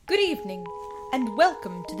evening, and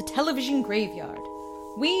welcome to the Television Graveyard.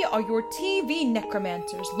 We are your TV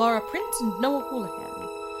necromancers, Laura Prince and Noah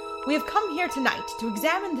Houlihan. We have come here tonight to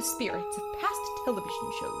examine the spirits of past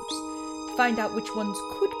television shows, to find out which ones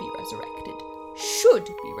could be resurrected, should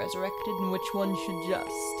be resurrected, and which ones should just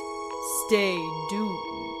stay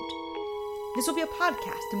doomed. This will be a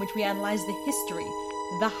podcast in which we analyze the history,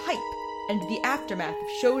 the hype, and the aftermath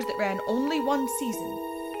of shows that ran only one season,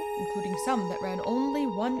 including some that ran only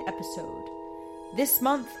one episode. This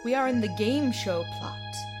month, we are in the game show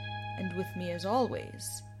plot, and with me, as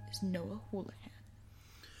always, is Noah Houlihan.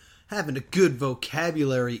 Having a good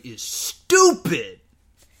vocabulary is stupid!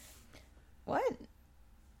 What?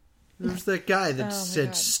 There's that guy that Oh, said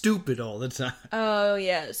God. stupid all the time. Oh,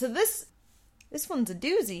 yeah. So this one's a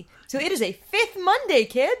doozy. So it is a fifth Monday,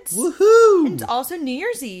 kids! Woohoo! And it's also New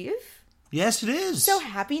Year's Eve. Yes, it is. So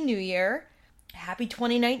happy New Year. Happy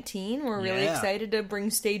 2019. We're really Yeah. excited to bring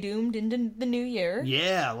Stay Doomed into the new year.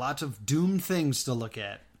 Yeah, lots of doomed things to look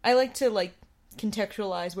at. I like to,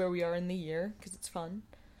 contextualize where we are in the year, because it's fun.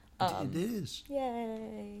 It is.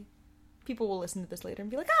 Yay. People will listen to this later and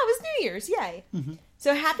be like, oh, it's New Year's, yay. Mm-hmm.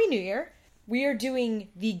 So happy New Year. We are doing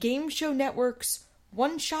the Game Show Network's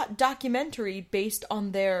one-shot documentary based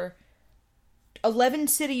on their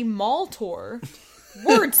 11-city mall tour,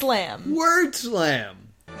 Word Slam. Word Slam!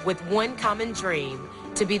 With one common dream,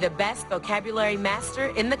 to be the best vocabulary master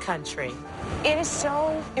in the country. It is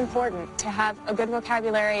so important to have a good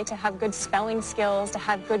vocabulary, to have good spelling skills, to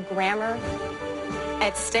have good grammar.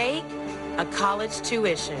 At stake, a college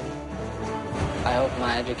tuition. I hope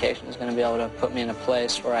my education is going to be able to put me in a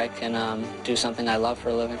place where I can do something I love for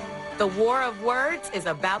a living. The war of words is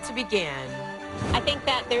about to begin. I think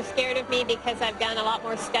that they're scared of me because I've done a lot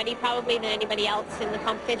more study probably than anybody else in the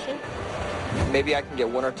competition. Maybe I can get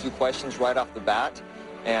one or two questions right off the bat,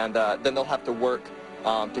 and then they'll have to work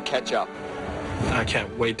to catch up. I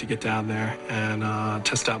can't wait to get down there and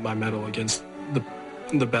test out my mettle against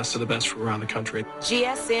the best of the best from around the country.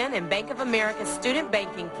 GSN and Bank of America Student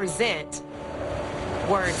Banking present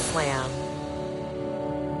Word Slam.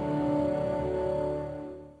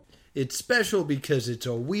 It's special because it's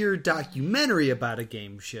a weird documentary about a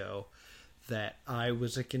game show that I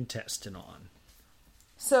was a contestant on.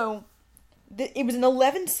 So, it was an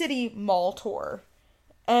 11-city mall tour,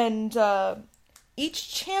 and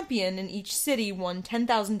each champion in each city won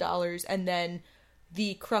 $10,000, and then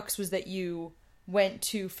the crux was that you went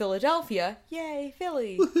to Philadelphia, yay,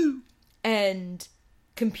 Philly, Woohoo! and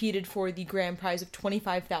competed for the grand prize of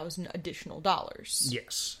 $25,000 additional dollars.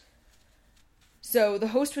 Yes. So, the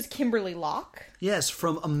host was Kimberly Locke. Yes,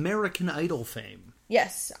 from American Idol fame.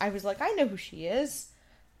 Yes, I was like, I know who she is.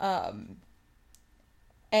 And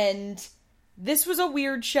this was a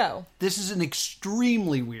weird show. This is an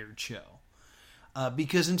extremely weird show.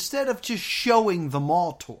 Because instead of just showing the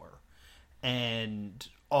mall tour and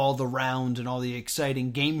all the rounds and all the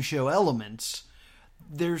exciting game show elements,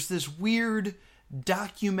 there's this weird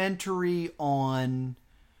documentary on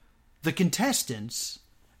the contestants,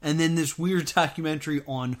 and then this weird documentary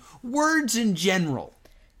on words in general.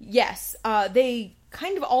 Yes, they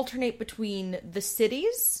kind of alternate between the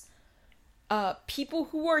cities, people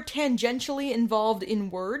who are tangentially involved in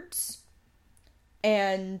words,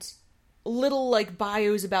 and little,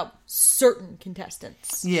 bios about certain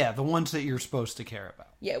contestants. Yeah, the ones that you're supposed to care about.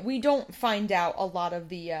 Yeah, we don't find out a lot of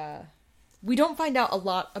the, we don't find out a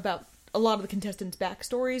lot about a lot of the contestants'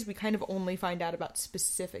 backstories. We kind of only find out about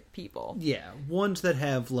specific people. Yeah, ones that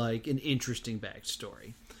have, an interesting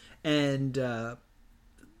backstory. And,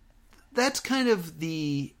 that's kind of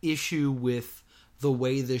the issue with the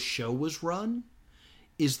way this show was run,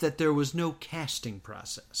 is that there was no casting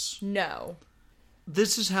process. No.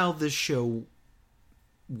 This is how this show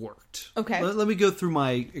worked. Okay. Let me go through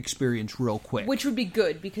my experience real quick. Which would be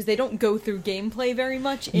good, because they don't go through gameplay very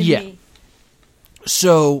much in Yeah.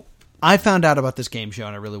 So, I found out about this game show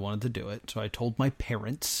and I really wanted to do it. So I told my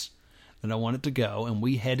parents that I wanted to go, and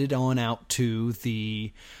we headed on out to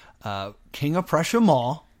the King of Prussia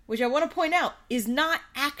Mall. Which I want to point out is not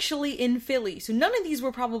actually in Philly. So none of these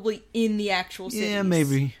were probably in the actual cities. Yeah,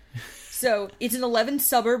 maybe. So it's an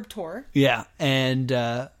 11-suburb tour. Yeah, and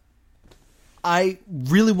I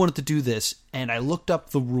really wanted to do this, and I looked up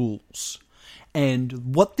the rules.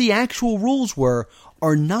 And what the actual rules were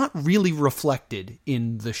are not really reflected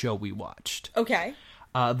in the show we watched. Okay.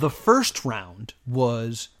 The first round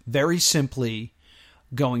was very simply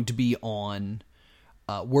going to be on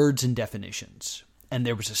words and definitions. And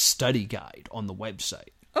there was a study guide on the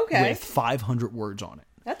website. Okay. With 500 words on it.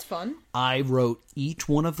 That's fun. I wrote each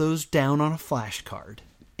one of those down on a flashcard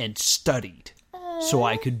and studied so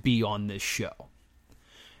I could be on this show.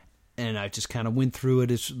 and I just kind of went through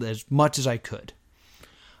it as much as I could.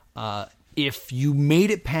 If you made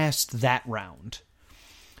it past that round,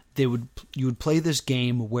 you would play this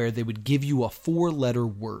game where they would give you a 4-letter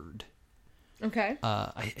word. Okay.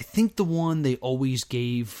 I think the one they always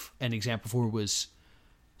gave an example for was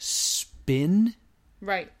spin.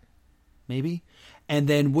 Right. Maybe. And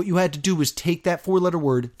then what you had to do was take that 4-letter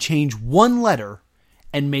word, change one letter,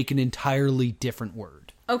 and make an entirely different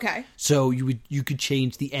word. Okay. So you could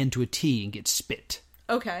change the N to a T and get spit.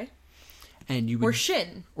 Okay. And you would, or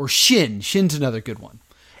shin. Or shin. Shin's another good one.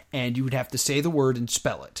 And you would have to say the word and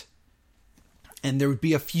spell it. And there would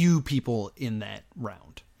be a few people in that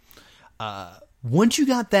round. Once you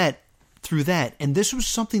got that through that, and this was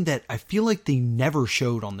something that I feel like they never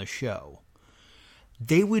showed on the show.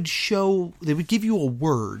 They would give you a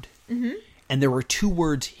word, and there were 2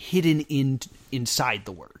 words hidden inside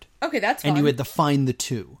the word. Okay, that's fun. And you had to find the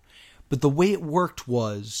 2. But the way it worked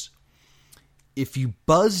was, if you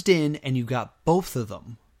buzzed in and you got both of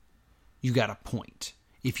them, you got a point.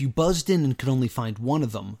 If you buzzed in and could only find one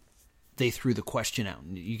of them, they threw the question out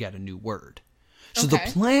and you got a new word. So the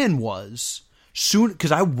plan was,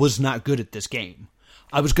 because I was not good at this game,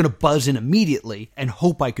 I was going to buzz in immediately and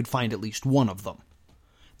hope I could find at least one of them.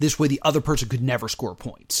 This way the other person could never score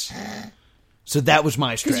points. So that was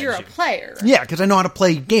my strategy. Because you're a player. Yeah, because I know how to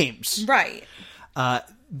play games. Right.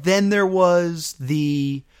 Then there was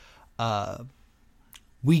the,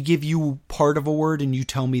 we give you part of a word and you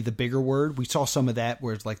tell me the bigger word. We saw some of that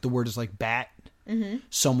where it's like the word is like bat. Mm-hmm.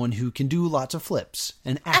 Someone who can do lots of flips.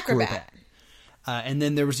 An acrobat. And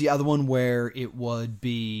then there was the other one where it would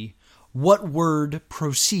be, what word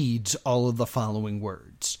precedes all of the following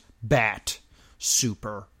words? Bat,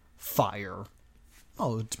 super, fire.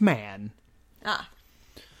 Oh, it's man.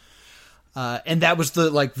 And that was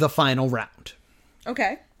the final round.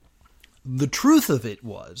 Okay. The truth of it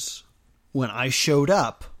was, when I showed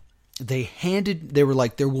up, they were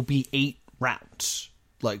like, there will be 8 rounds.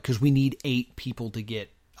 Because we need 8 people to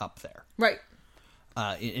get up there. Right.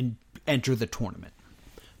 And enter the tournament.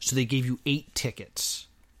 So they gave you 8 tickets.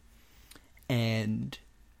 And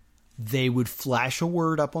they would flash a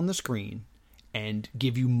word up on the screen and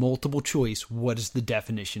give you multiple choice. What is the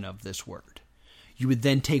definition of this word? You would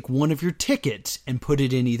then take one of your tickets and put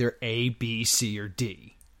it in either A, B, C, or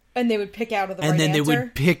D. And they would pick out of the right answer? And then they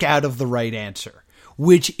would pick out of the right answer.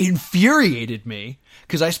 Which infuriated me,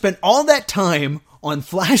 because I spent all that time on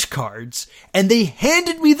flashcards, and they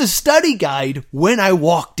handed me the study guide when I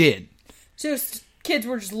walked in. So kids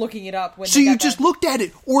were just looking it up when So you just looked at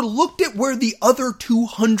it, or looked at where the other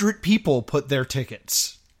 200 people put their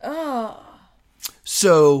tickets. Oh.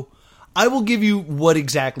 So I will give you what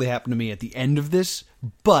exactly happened to me at the end of this,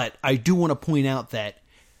 but I do want to point out that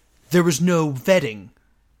there was no vetting.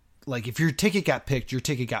 Like, if your ticket got picked, your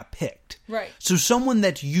ticket got picked. Right. So someone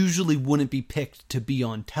that usually wouldn't be picked to be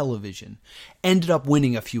on television ended up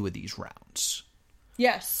winning a few of these rounds.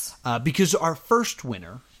 Yes. Because our first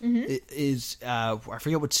winner is, I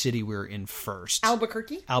forget what city we were in first.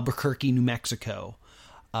 Albuquerque, New Mexico.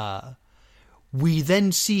 We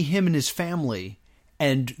then see him and his family,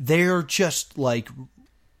 and they're just, like,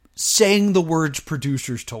 saying the words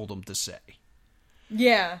producers told them to say.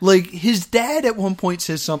 Yeah. Like, his dad at one point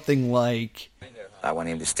says something like, I want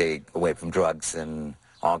him to stay away from drugs and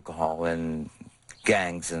alcohol and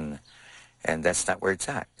gangs, and that's not where it's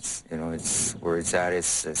at. It's where it's at is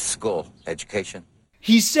school, education.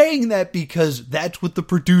 He's saying that because that's what the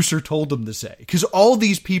producer told him to say. Because all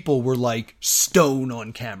these people were, like, stone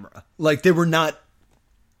on camera. Like, they would not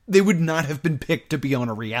have been picked to be on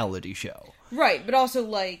a reality show. Right, but also,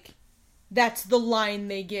 like, that's the line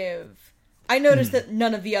they give. I noticed that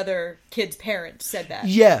none of the other kids' parents said that.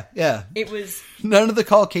 Yeah, yeah. It was... None of the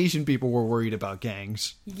Caucasian people were worried about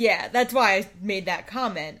gangs. Yeah, that's why I made that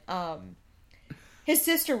comment. His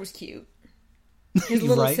sister was cute. His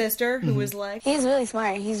little sister, who was like... He's really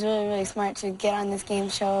smart. He's really, really smart to get on this game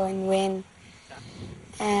show and win.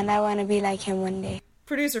 And I want to be like him one day.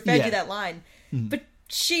 Producer fed you that line. But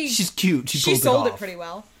she's cute. She sold it pretty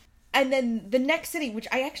well. And then the next city, which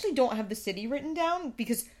I actually don't have the city written down,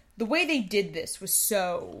 because... the way they did this was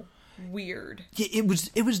so weird. Yeah, it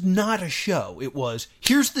was not a show. It was,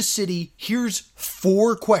 here's the city, here's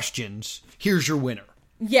 4 questions, here's your winner.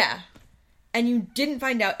 Yeah. And you didn't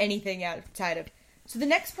find out anything outside of... So the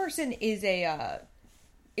next person is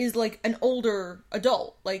like an older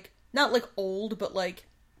adult. Like, not like old, but like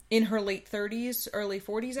in her late 30s, early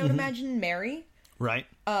 40s, I would imagine, Mary. Right.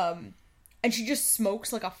 And she just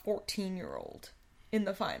smokes like a 14-year-old in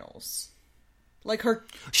the finals. Like her...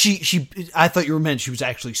 I thought you meant she was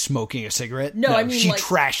actually smoking a cigarette. No, I mean, she like,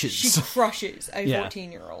 trashes. She crushes a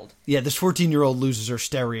 14-year-old. Yeah, this 14-year-old loses her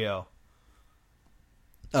stereo.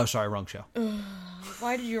 Oh, sorry, wrong show.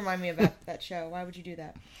 Why did you remind me of that show? Why would you do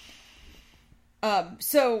that?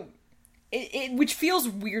 So, which feels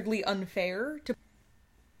weirdly unfair to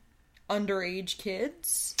underage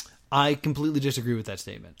kids. I completely disagree with that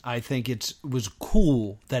statement. I think it was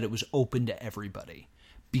cool that it was open to everybody.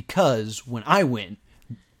 Because when I went,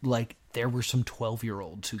 like, there were some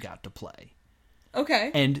 12-year-olds who got to play. Okay.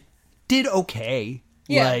 And did okay.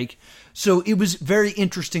 Yeah. Like, so it was very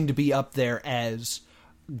interesting to be up there as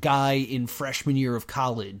guy in freshman year of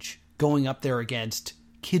college going up there against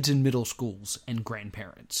kids in middle schools and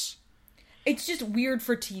grandparents. It's just weird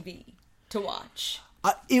for TV to watch.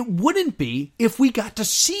 It wouldn't be if we got to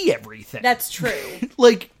see everything. That's true.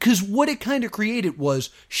 Like, because what it kind of created was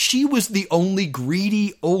she was the only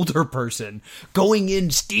greedy older person going in,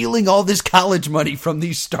 stealing all this college money from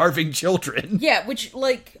these starving children. Yeah, which,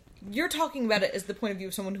 like, you're talking about it as the point of view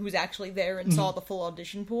of someone who was actually there and saw the full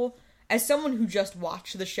audition pool. As someone who just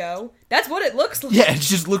watched the show, that's what it looks like. Yeah, it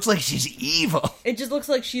just looks like she's evil. It just looks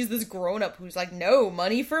like she's this grown-up who's like, no,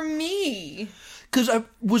 money for me. Because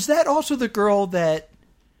was that also the girl that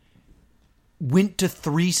went to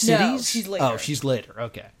 3 cities? No, she's later. Oh, she's later.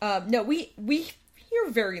 Okay. No, we hear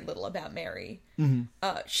very little about Mary.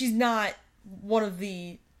 Mm-hmm. She's not one of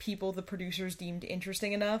the people the producers deemed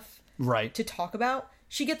interesting enough right to talk about.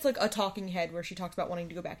 She gets like a talking head where she talks about wanting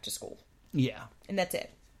to go back to school. Yeah. And that's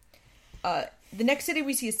it. The next city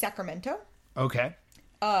we see is Sacramento. Okay.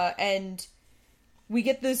 And we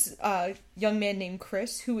get this young man named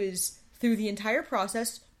Chris who is, through the entire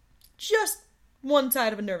process, just one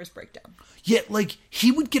side of a nervous breakdown. Yeah, like,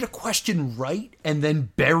 he would get a question right and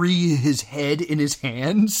then bury his head in his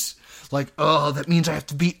hands. Like, oh, that means I have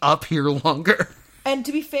to be up here longer. And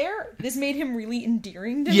to be fair, this made him really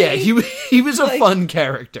endearing to me. Yeah, he was a fun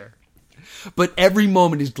character. But every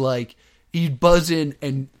moment is like, he'd buzz in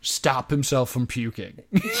and stop himself from puking.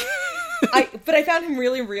 But I found him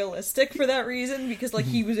really realistic for that reason, because like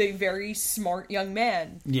he was a very smart young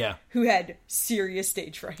man. Yeah. Who had serious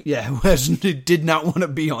stage fright. Yeah, who did not want to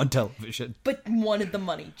be on television. But wanted the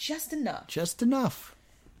money just enough. Just enough.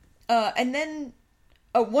 And then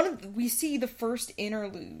we see the first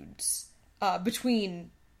interludes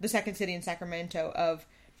between the second city and Sacramento of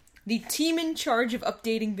the team in charge of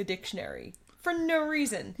updating the dictionary. For no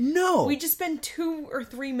reason. No. We just spend 2 or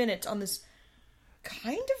 3 minutes on this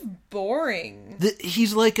kind of boring.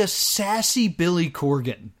 He's like a sassy Billy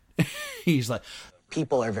Corgan. He's like...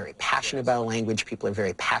 People are very passionate about language. People are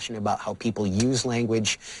very passionate about how people use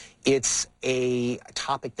language. It's a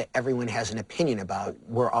topic that everyone has an opinion about.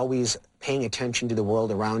 We're always paying attention to the world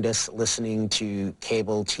around us, listening to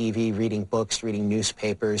cable TV, reading books, reading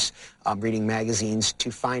newspapers, reading magazines to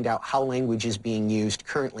find out how language is being used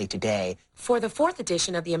currently today. For the 4th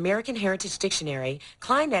edition of the American Heritage Dictionary,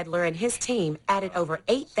 Klein Edler and his team added over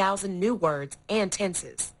 8,000 new words and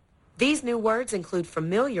tenses. These new words include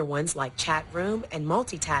familiar ones like chat room and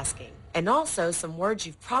multitasking, and also some words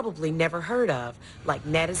you've probably never heard of, like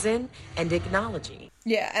netizen and ignology.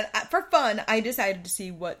 Yeah, and for fun, I decided to see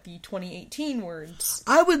what the 2018 words...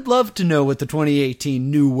 I would love to know what the 2018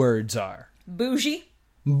 new words are. Bougie.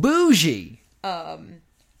 Bougie.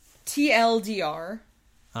 TLDR.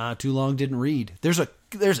 Too long didn't read. There's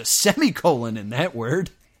a semicolon in that word.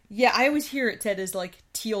 Yeah, I always hear it said as like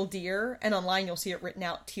teal deer, and online you'll see it written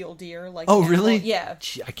out teal deer. Like, oh, really? Yeah.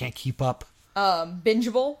 Gee, I can't keep up.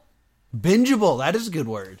 Bingeable. Bingeable, that is a good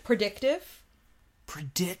word. Predictive.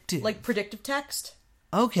 Predictive. Like predictive text.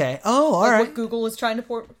 Okay. Oh, all like right. What Google is trying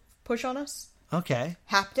to push on us. Okay.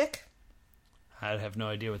 Haptic. I have no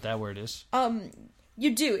idea what that word is.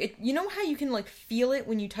 You do. You know how you can like feel it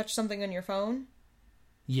when you touch something on your phone?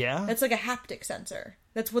 Yeah. That's like a haptic sensor.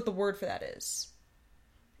 That's what the word for that is.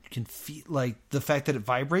 You can feel, like, the fact that it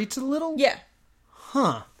vibrates a little? Yeah.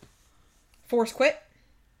 Huh. Force quit.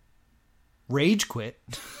 Rage quit.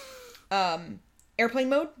 Airplane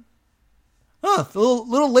mode. Oh, a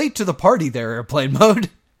little late to the party there, airplane mode.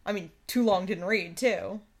 I mean, too long didn't read,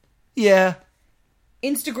 too. Yeah.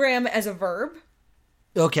 Instagram as a verb.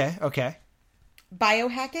 Okay.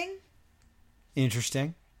 Biohacking.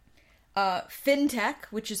 Interesting. Fintech,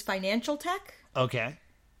 which is financial tech. Okay.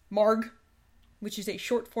 Marg, which is a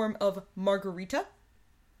short form of margarita.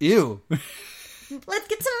 Ew. Let's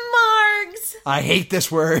get some margs. I hate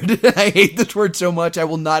this word. I hate this word so much. I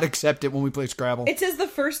will not accept it when we play Scrabble. It says the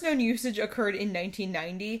first known usage occurred in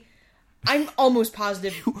 1990. I'm almost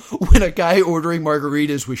positive. When a guy ordering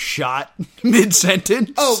margaritas was shot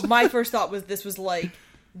mid-sentence. Oh, my first thought was this was like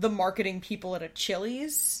the marketing people at a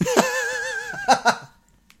Chili's.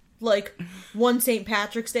 Like, one St.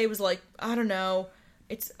 Patrick's Day was like, I don't know,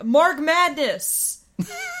 it's Marg Madness.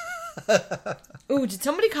 Ooh, did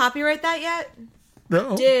somebody copyright that yet?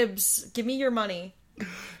 No. Dibs. Give me your money.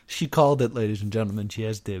 She called it, ladies and gentlemen. She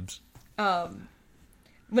has dibs.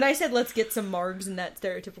 When I said let's get some margs in that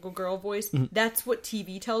stereotypical girl voice, that's what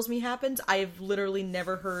TV tells me happens. I have literally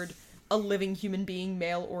never heard a living human being,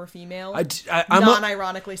 male or female,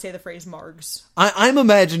 non-ironically say the phrase margs. I'm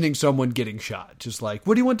imagining someone getting shot. Just like,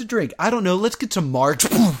 what do you want to drink? I don't know. Let's get some margs.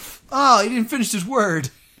 Oh, he didn't finish his word.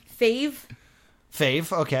 Fave.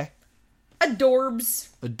 Fave, okay. Adorbs.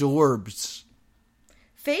 Adorbs.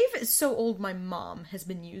 Fave is so old my mom has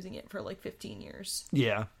been using it for like 15 years.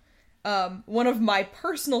 Yeah. One of my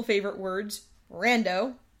personal favorite words,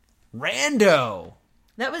 rando. Rando!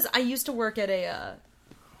 I used to work at an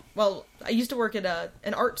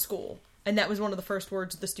art school, and that was one of the first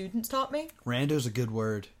words the students taught me. Rando's a good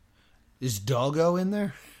word. Is doggo in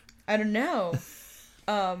there? I don't know.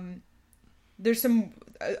 There's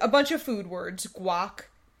a bunch of food words. Guac.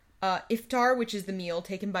 Iftar, which is the meal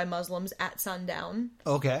taken by Muslims at sundown.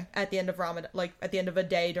 Okay. At the end of Ramadan, like at the end of a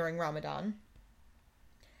day during Ramadan.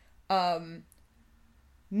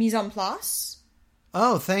 Mise en place.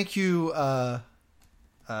 Oh, thank you.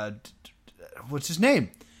 What's his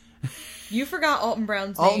name? You forgot Alton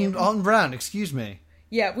Brown's name. Alton Brown, excuse me.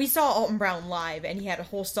 Yeah, we saw Alton Brown live, and he had a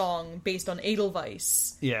whole song based on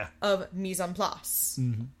Edelweiss. Yeah. Of mise en place.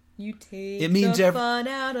 Mm-hmm. You take the fun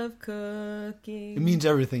out of cooking. It means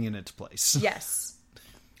everything in its place. Yes.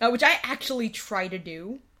 Which I actually try to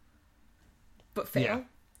do, but fail.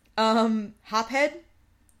 Yeah. Hophead,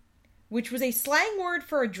 which was a slang word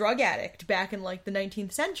for a drug addict back in like the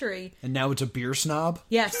 19th century. And now it's a beer snob?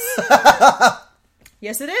 Yes.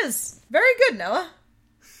 Yes, it is. Very good, Noah.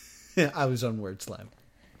 I was on Word Slam.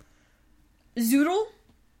 Zoodle.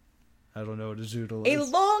 I don't know what a zoodle is.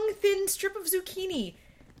 A long, thin strip of zucchini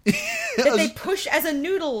that they push as a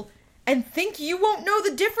noodle and think you won't know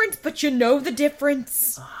the difference, but you know the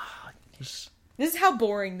difference. This is how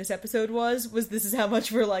boring this episode was. This is how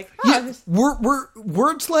much we're like,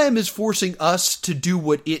 Word Slam is forcing us to do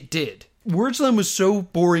what it did. Word Slam was so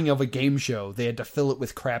boring of a game show, they had to fill it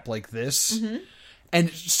with crap like this. Mm-hmm. And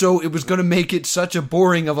so it was going to make it such a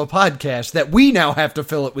boring of a podcast that we now have to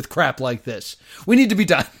fill it with crap like this. We need to be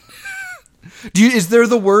done. Is there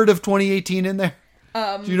the word of 2018 in there?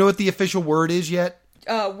 Do you know what the official word is yet?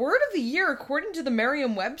 Word of the year, according to the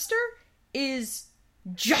Merriam-Webster, is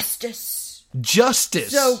justice.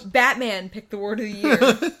 Justice. So Batman picked the word of the year.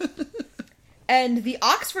 And the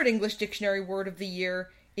Oxford English Dictionary word of the year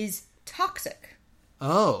is toxic.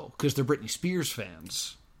 Oh, because they're Britney Spears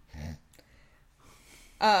fans.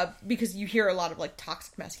 Because you hear a lot of like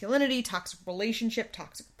toxic masculinity, toxic relationship,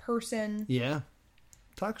 toxic person. Yeah.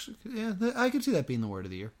 Toxic. Yeah, I could see that being the word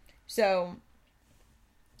of the year. So,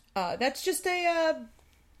 that's just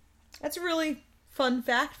that's a really fun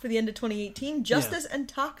fact for the end of 2018. Justice and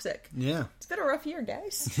toxic. Yeah. It's been a rough year,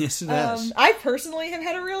 guys. Yes, it has. I personally have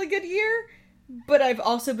had a really good year, but I've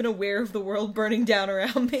also been aware of the world burning down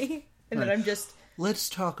around me. And then I'm just... Let's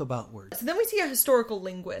talk about words. So then we see a historical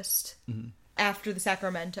linguist after the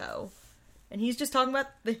Sacramento. And he's just talking about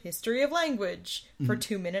the history of language for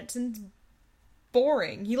 2 minutes, and it's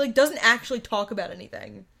boring. He doesn't actually talk about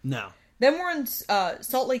anything. No. Then we're in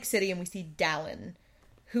Salt Lake City, and we see Dallin,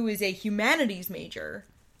 who is a humanities major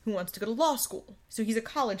who wants to go to law school. So he's a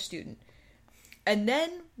college student. And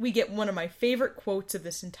then we get one of my favorite quotes of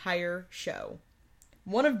this entire show.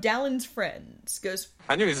 One of Dallin's friends goes,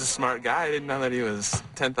 I knew he was a smart guy. I didn't know that he was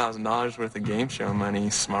 $10,000 worth of game show money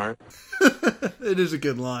smart. It is a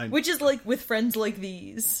good line. Which is like, with friends like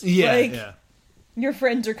these. Yeah, yeah. Your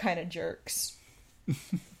friends are kind of jerks.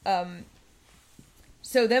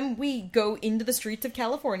 So then we go into the streets of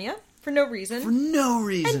California for no reason. For no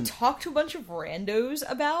reason. And talk to a bunch of randos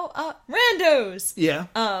about, randos! Yeah.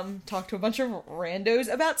 Talk to a bunch of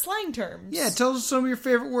randos about slang terms. Yeah, tell us some of your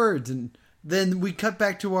favorite words. And then we cut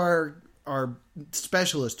back to our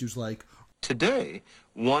specialist who's like, today,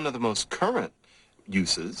 one of the most current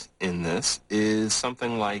uses in this is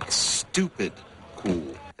something like stupid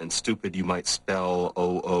cool. And stupid you might spell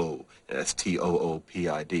O-O. That's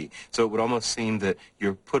T-O-O-P-I-D. So it would almost seem that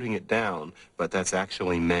you're putting it down, but that's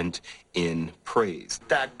actually meant in praise.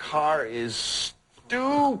 That car is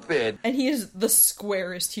stupid. And he is the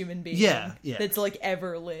squarest human being that's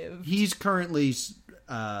ever lived. He's currently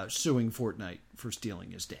suing Fortnite for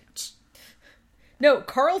stealing his dance. No,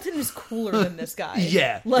 Carlton is cooler than this guy.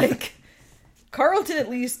 Yeah. Carlton at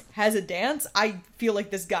least has a dance. I feel like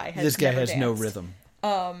this guy has no rhythm.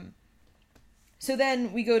 So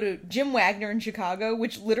then we go to Jim Wagner in Chicago,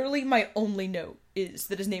 which literally my only note is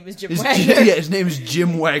that his name is Jim Wagner. Yeah, his name is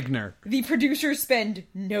Jim Wagner. The producers spend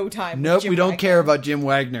no time Nope, with Jim we don't Wagner. care about Jim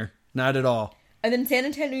Wagner. Not at all. And then in San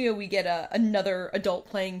Antonio, we get another adult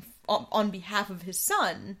playing on behalf of his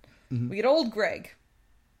son. Mm-hmm. We get Old Greg.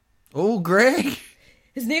 Old Greg?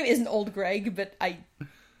 His name isn't Old Greg, but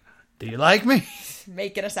Do you like me?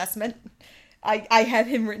 Make an assessment. I have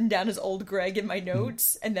him written down as Old Greg in my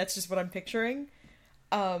notes, and that's just what I'm picturing.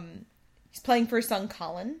 He's playing for his son,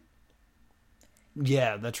 Colin.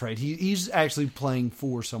 Yeah, that's right. He's actually playing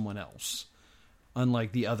for someone else.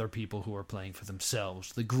 Unlike the other people who are playing for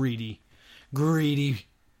themselves. The greedy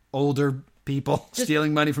older people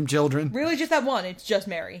stealing money from children. Really just that one. It's just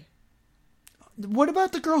Mary. What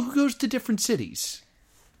about the girl who goes to different cities?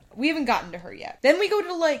 We haven't gotten to her yet. Then we go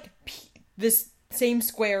to, this same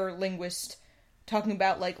square linguist talking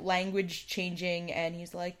about, language changing, and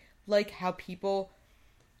he's like how people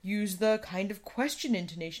use the kind of question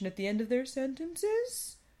intonation at the end of their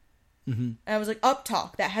sentences. Mm-hmm. And I was like,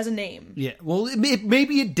 Uptalk, that has a name. Yeah, well,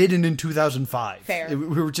 maybe it didn't in 2005. Fair.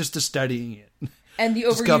 We were just studying it. And the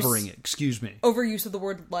discovering it, excuse me. Overuse of the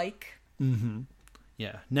word like. Mm-hmm.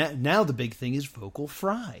 Yeah. Now the big thing is vocal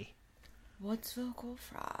fry. What's vocal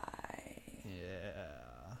fry?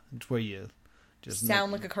 Yeah. It's where you just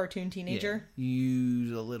sound like a cartoon teenager. Yeah,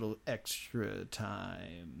 use a little extra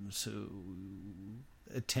time so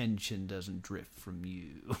attention doesn't drift from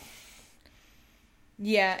you.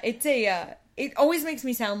 Yeah, it's it always makes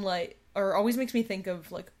me sound always makes me think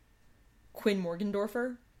of, Quinn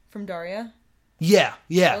Morgendorfer from Daria. Yeah.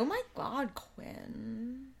 Oh my god,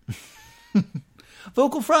 Quinn.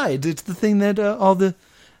 Vocal fry, it's the thing that all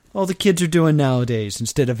the kids are doing nowadays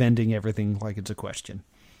instead of ending everything like it's a question.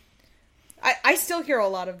 I still hear a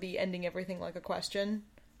lot of the ending everything like a question,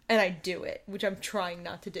 and I do it, which I'm trying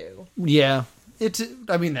not to do. Yeah.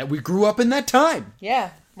 That we grew up in that time.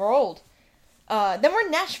 Yeah, we're old. Then we're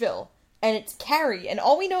in Nashville, and it's Carrie, and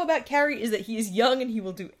all we know about Carrie is that he is young and he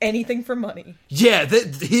will do anything for money. Yeah,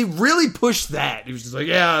 he really pushed that. He was just like,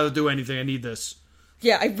 yeah, I'll do anything, I need this.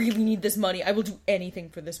 Yeah, I really need this money. I will do anything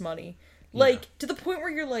for this money. To the point where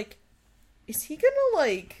you're like, is he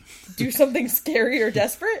gonna, do something scary or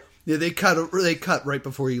desperate? Yeah, they cut right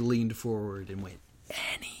before he leaned forward and went,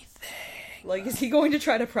 anything. Is he going to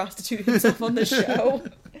try to prostitute himself on the show?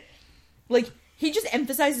 He just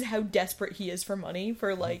emphasizes how desperate he is for money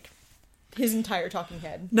for, his entire talking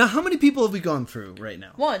head. Now, how many people have we gone through right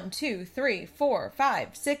now? 1, 2, 3, 4,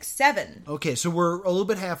 5, 6, 7. Okay, so we're a little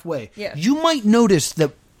bit halfway. Yeah. You might notice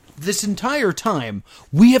that this entire time,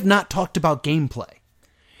 we have not talked about gameplay.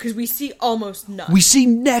 Because we see almost none. We see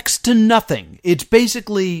next to nothing. It's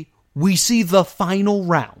basically, we see the final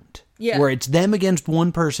round. Yeah. Where it's them against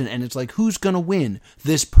one person, and it's like, who's gonna win?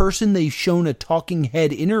 This person they've shown a talking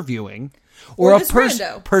head interviewing, or a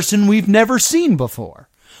person we've never seen before.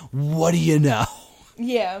 What do you know?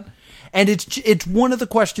 Yeah. And it's one of the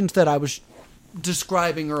questions that I was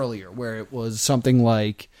describing earlier, where it was something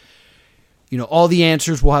like, all the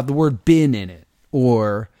answers will have the word been in it,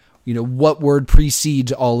 or, what word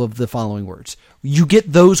precedes all of the following words. You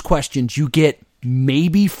get those questions, you get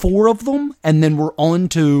maybe 4 of them, and then we're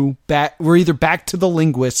we're either back to the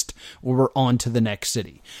linguist, or we're on to the next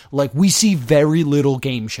city. We see very little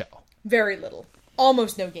game show. Very little.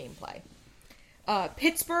 Almost no gameplay.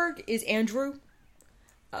 Pittsburgh is Andrew.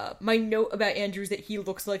 My note about Andrew is that he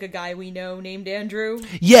looks like a guy we know named Andrew.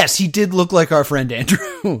 Yes, he did look like our friend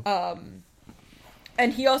Andrew.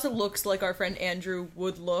 And he also looks like our friend Andrew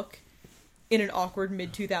would look in an awkward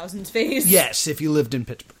mid-2000s phase. Yes, if you lived in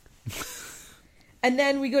Pittsburgh. And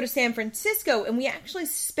then we go to San Francisco, and we actually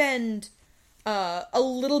spend a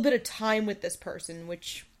little bit of time with this person,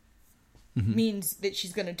 which means that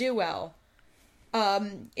she's going to do well.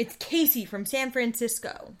 It's Casey from San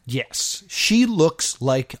Francisco. Yes, she looks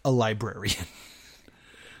like a librarian.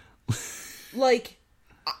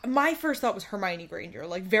 My first thought was Hermione Granger,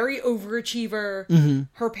 very overachiever. Mm-hmm.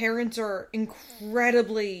 Her parents are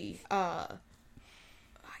incredibly, I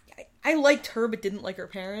liked her, but didn't like her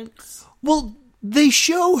parents. Well, they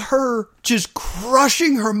show her just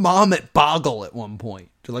crushing her mom at Boggle at one point.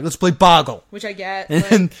 They're like, let's play Boggle. Which I get.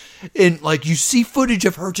 And you see footage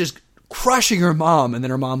of her just crushing her mom, and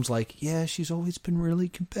then her mom's like, yeah, she's always been really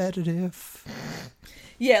competitive.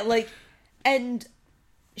 Yeah, and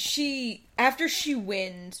after she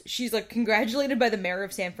wins, she's, congratulated by the mayor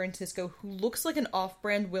of San Francisco, who looks like an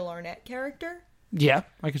off-brand Will Arnett character. Yeah,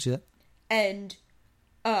 I can see that. And,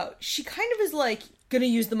 she kind of is, gonna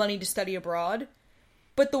use the money to study abroad,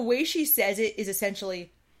 but the way she says it is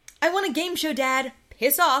essentially, I want a game show, Dad,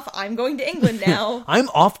 piss off, I'm going to England now. I'm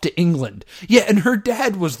off to England. Yeah, and her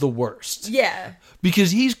dad was the worst. Yeah.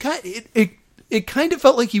 Because he's it kind of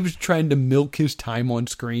felt like he was trying to milk his time on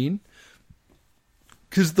screen.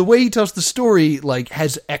 Because the way he tells the story, like,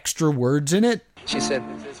 has extra words in it. She said,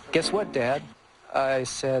 "Guess what, Dad?" I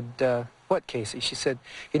said, "What, Casey?" She said,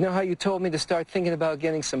 "You know how you told me to start thinking about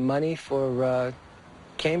getting some money for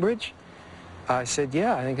Cambridge?" I said,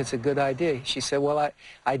 "Yeah, I think it's a good idea." She said, "Well,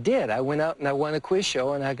 I did. I went out and I won a quiz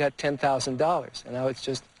show and I got $10,000." And I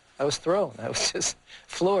was thrown. I was just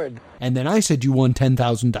floored. And then I said, "You won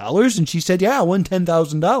 $10,000?" And she said, "Yeah, I won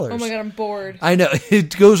 $10,000. Oh my God, I'm bored. I know.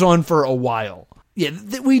 It goes on for a while. Yeah,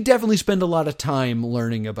 we definitely spend a lot of time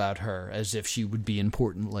learning about her as if she would be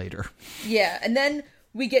important later. Yeah, and then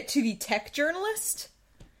we get to the tech journalist,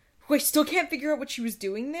 who I still can't figure out what she was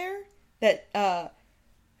doing there. That,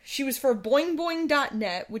 she was for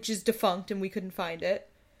boingboing.net, which is defunct and we couldn't find it.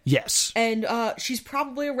 Yes. And she's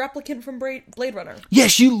probably a replicant from Blade Runner. Yeah,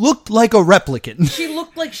 she looked like a replicant. She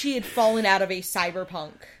looked like she had fallen out of a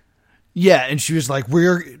cyberpunk. Yeah, and she was like,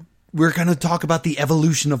 we're going to talk about the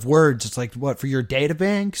evolution of words. It's like, what, for your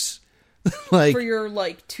databanks? Like, for your,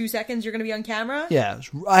 2 seconds you're going to be on camera? Yeah.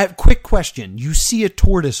 I have a quick question. You see a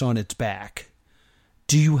tortoise on its back.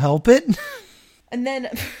 Do you help it? And then...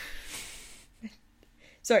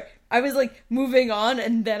 Sorry, I was moving on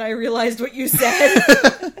and then I realized what you said.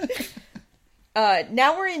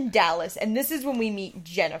 Now we're in Dallas and this is when we meet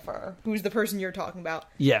Jennifer, who's the person you're talking about.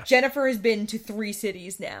 Yeah. Jennifer has been to 3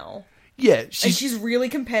 cities now. Yeah. And she's really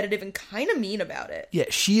competitive and kind of mean about it. Yeah,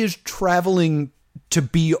 she is traveling to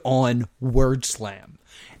be on Word Slam.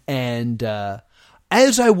 And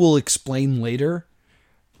as I will explain later,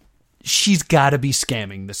 she's got to be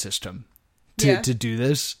scamming the system to do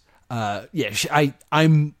this.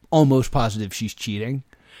 I'm almost positive she's cheating.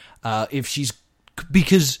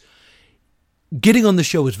 Because getting on the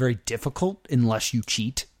show is very difficult unless you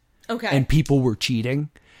cheat. Okay. And people were cheating.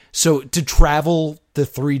 So to travel to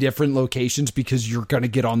 3 different locations because you're going to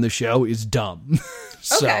get on the show is dumb.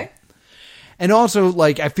 Okay. And also,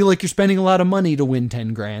 I feel like you're spending a lot of money to win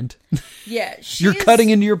 10 grand. Yeah. You're cutting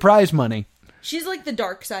into your prize money. She's like the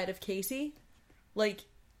dark side of Casey.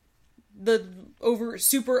 The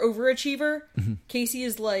super overachiever. Mm-hmm. Casey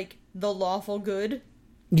is the lawful good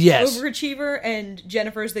overachiever, and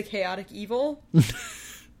Jennifer's the chaotic evil.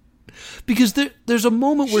 Because there's a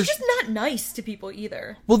moment where she's just not nice to people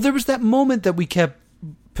either. Well, there was that moment that we kept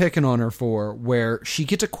picking on her for where she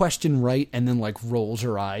gets a question right and then rolls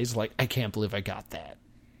her eyes I can't believe I got that.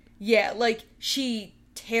 Yeah, she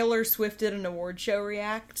Taylor Swifted an award show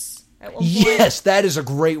reacts. Yes, that is a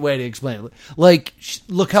great way to explain it.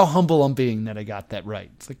 Look how humble I'm being that I got that right.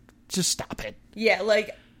 It's just stop it. Yeah,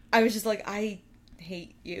 I was just I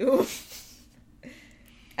hate you.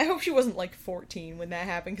 I hope she wasn't 14 when that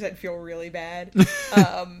happened because I'd feel really bad.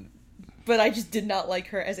 But I just did not like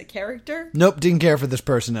her as a character. Nope, didn't care for this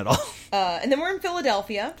person at all. And then we're in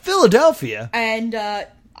Philadelphia. And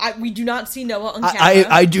we do not see Noah on camera.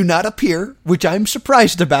 I do not appear, which I'm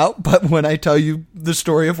surprised about, but when I tell you the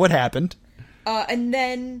story of what happened. And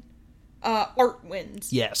then Art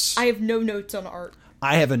wins. Yes. I have no notes on Art.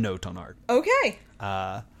 I have a note on Art. Okay.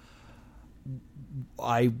 I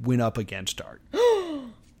went up against Art.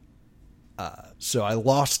 So I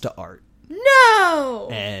lost to Art. No!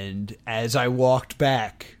 And as I walked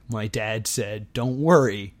back, my dad said, "Don't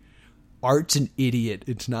worry, Art's an idiot.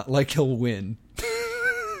 It's not like he'll win."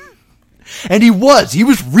 And he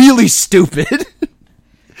was really stupid.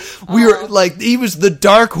 We were he was the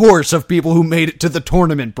dark horse of people who made it to the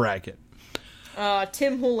tournament bracket.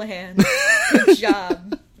 Tim Houlihan. Good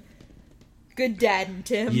job. Good dadding,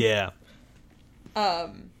 Tim. Yeah.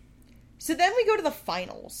 So then we go to the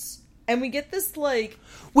finals. And we get this,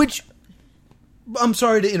 Which, I'm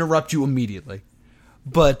sorry to interrupt you immediately,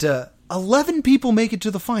 but 11 people make it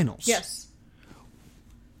to the finals. Yes.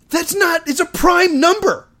 It's a prime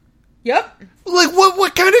number. Yep.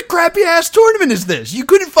 What kind of crappy ass tournament is this? You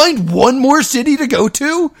couldn't find one more city to go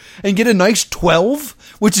to and get a nice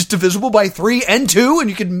 12, which is divisible by 3 and 2, and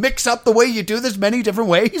you can mix up the way you do this many different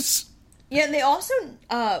ways? Yeah, and they also,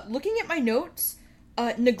 looking at my notes,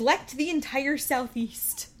 neglect the entire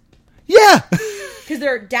Southeast. Yeah! Because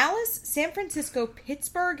there are Dallas, San Francisco,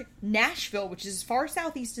 Pittsburgh, Nashville, which is as far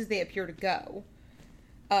southeast as they appear to go,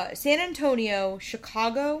 San Antonio,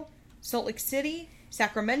 Chicago, Salt Lake City,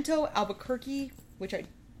 Sacramento, Albuquerque, which I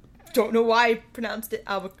don't know why I pronounced it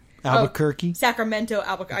Albuquerque? Sacramento,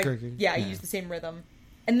 Albuquerque. I used the same rhythm.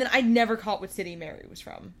 And then I never caught what city Mary was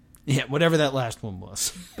from. Yeah, whatever that last one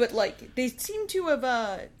was. But, they seem to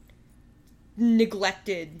have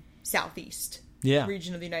neglected Southeast.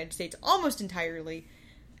 region of the United States almost entirely.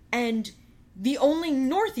 And the only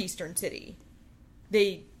northeastern city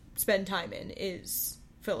they spend time in is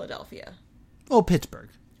Philadelphia. Oh, Pittsburgh.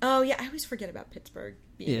 Oh, yeah, I always forget about Pittsburgh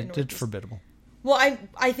being Yeah, it's formidable. Well,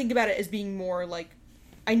 I think about it as being more like...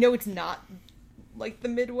 I know it's not like the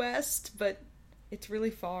Midwest, but it's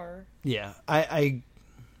really far. Yeah, I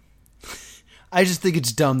just think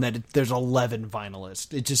it's dumb that there's 11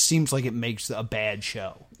 finalists. It just seems like it makes a bad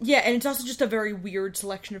show. Yeah, and it's also just a very weird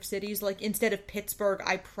selection of cities. Like, instead of Pittsburgh,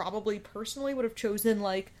 I probably personally would have chosen,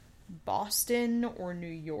 like, Boston or New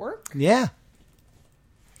York. Yeah.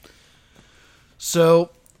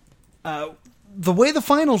 So, the way the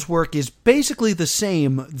finals work is basically the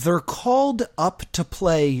same. They're called up to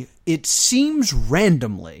play, it seems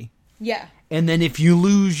randomly. Yeah. And then if you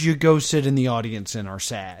lose, you go sit in the audience and are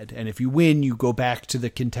sad. And if you win, you go back to the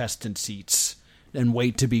contestant seats and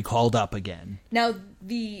wait to be called up again. Now,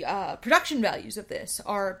 the production values of this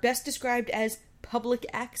are best described as public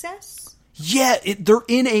access. Yeah, they're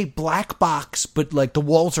in a black box, but like the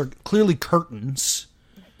walls are clearly curtains.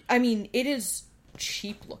 I mean, it is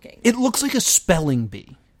cheap looking. It looks like a spelling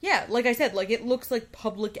bee. Yeah, like I said, like it looks like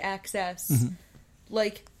public access. Mm-hmm.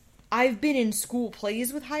 Like, I've been in school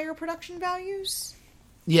plays with higher production values.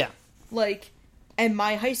 Yeah. Like, and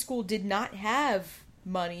my high school did not have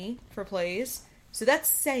money for plays, so that's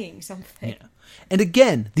saying something. Yeah. And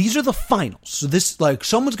again, these are the finals. So this, like,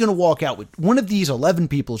 someone's going to walk out with, one of these 11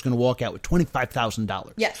 people is going to walk out with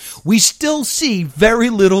 $25,000. Yes. We still see very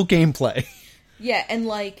little gameplay. Yeah, and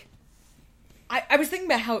like, I was thinking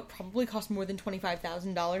about how it probably cost more than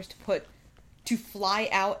 $25,000 to fly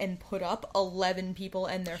out and put up 11 people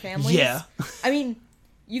and their families. Yeah. I mean,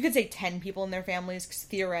 you could say 10 people and their families, because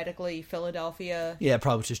theoretically, Philadelphia... Yeah,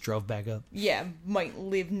 probably just drove back up. Yeah, might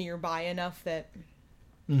live nearby enough that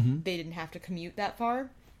they didn't have to commute that far.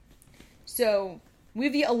 So, we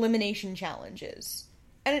have the elimination challenges.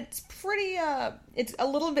 And it's pretty, it's a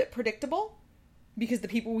little bit predictable, because the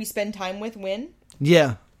people we spend time with win.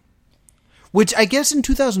 Yeah. Which I guess in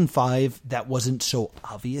 2005, that wasn't so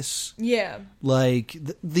obvious. Yeah. Like,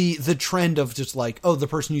 the trend of just like, oh, the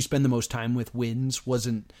person you spend the most time with wins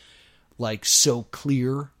wasn't, like, so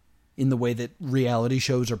clear in the way that reality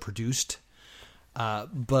shows are produced.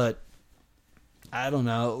 But, I don't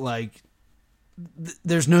know, like,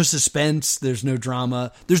 there's no suspense, there's no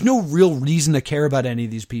drama, there's no real reason to care about any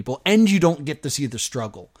of these people, and you don't get to see the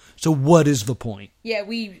struggle. So what is the point? Yeah,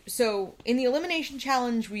 so in the elimination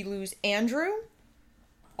challenge, we lose Andrew,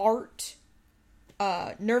 Art,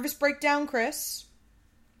 Nervous Breakdown Chris,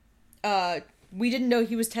 we didn't know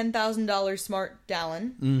he was $10,000 smart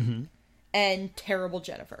Dallin, and Terrible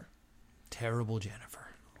Jennifer. Terrible Jennifer.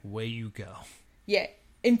 Way you go. Yeah.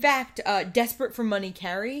 In fact, Desperate for Money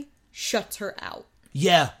Carrie shuts her out.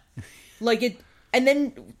 Yeah. Like it, and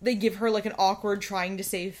then they give her like an awkward trying to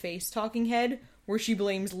save face talking head where she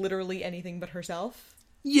blames literally anything but herself.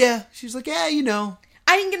 Yeah, she's like, yeah, you know,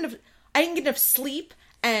 I didn't get enough sleep,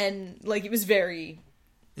 and like it was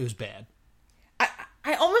bad.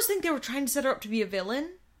 I almost think they were trying to set her up to be a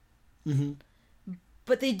villain,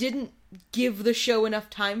 but they didn't give the show enough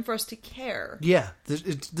time for us to care. Yeah,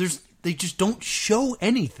 they just don't show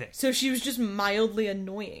anything. So she was just mildly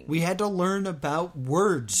annoying. We had to learn about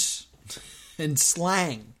words and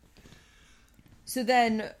slang. So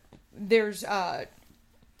then there's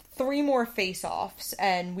 3 more face-offs,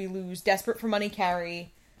 and we lose Desperate for Money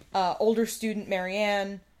Carrie, older student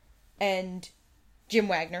Marianne, and Jim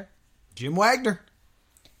Wagner. Jim Wagner.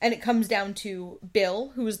 And it comes down to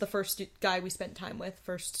Bill, who was the first student we spent time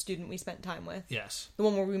with. Yes. The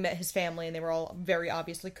one where we met his family, and they were all very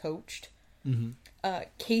obviously coached.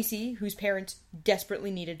 Casey, whose parents desperately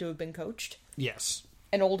needed to have been coached. Yes.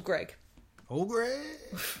 And old Greg. Old Greg.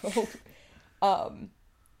 And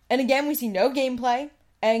again, we see no gameplay,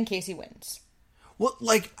 and Casey wins. Well,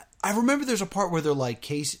 like, I remember there's a part where they're like,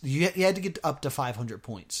 Casey, you had to get up to 500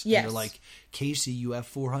 points. Yes. And they're like, Casey, you have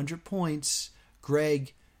 400 points.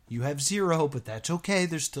 Greg, you have 0, but that's okay.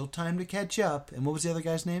 There's still time to catch up. And what was the other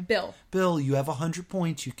guy's name? Bill. Bill, you have 100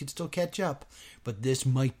 points. You can still catch up. But this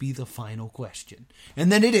might be the final question.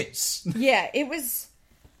 And then it is. Yeah, it was...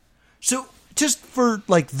 So, just for,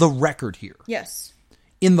 like, the record here. Yes.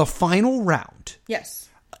 In the final round... Yes.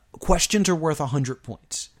 Questions are worth 100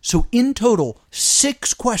 points. So, in total,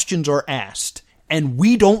 6 questions are asked. And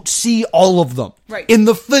we don't see all of them. Right. In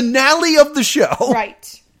the finale of the show.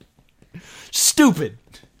 Right. Stupid.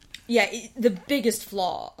 Yeah, the biggest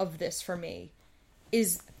flaw of this for me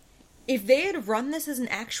is if they had run this as an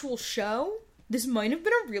actual show, this might have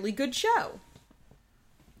been a really good show.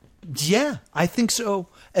 Yeah, I think so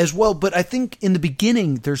as well. But I think in the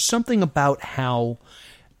beginning, there's something about how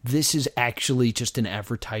this is actually just an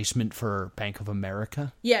advertisement for Bank of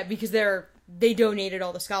America. Yeah, because they donated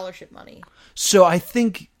all the scholarship money. So I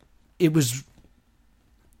think it was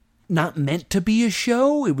not meant to be a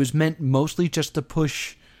show. It was meant mostly just to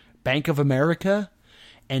push Bank of America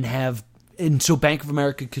and so Bank of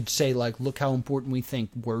America could say, like, look how important we think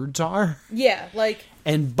words are. Yeah, like...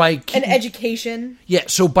 And by... An education. Yeah,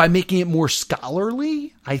 so by making it more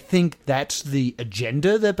scholarly, I think that's the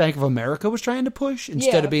agenda that Bank of America was trying to push,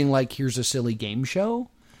 instead of being like, here's a silly game show.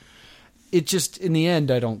 It just, in the end,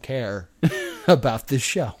 I don't care about this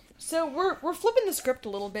show. So we're flipping the script a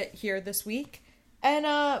little bit here this week, and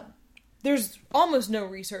there's almost no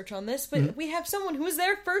research on this, but we have someone who was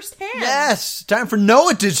there firsthand. Yes! Time for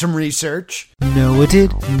Noah did some research. Noah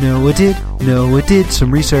did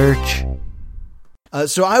some research.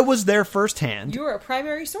 So I was there firsthand. You are a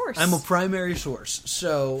primary source. I'm a primary source.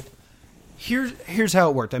 So here's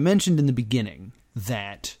how it worked. I mentioned in the beginning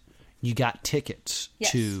that you got tickets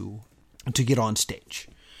to get on stage.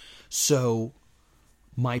 So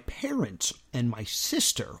my parents and my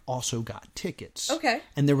sister also got tickets. Okay.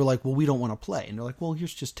 And they were like, well, we don't want to play. And they're like, well,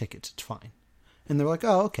 here's just tickets. It's fine. And they're like,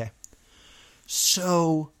 oh, okay.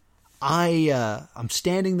 So I'm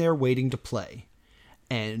standing there waiting to play.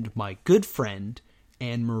 And my good friend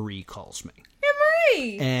Anne-Marie calls me.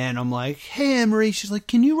 Anne-Marie! And I'm like, hey, Anne-Marie. She's like,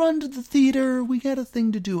 can you run to the theater? We got a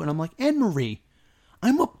thing to do. And I'm like, Anne-Marie,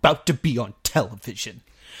 I'm about to be on television.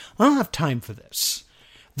 I don't have time for this.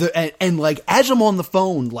 And like, as I'm on the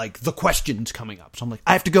phone, like, the question's coming up. So I'm like,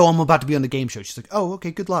 I have to go. I'm about to be on the game show. She's like, oh, okay,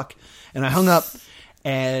 good luck. And I hung up,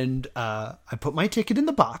 and I put my ticket in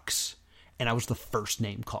the box, and I was the first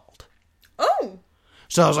name called. Oh!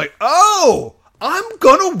 So I was like, oh, I'm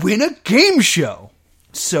gonna win a game show.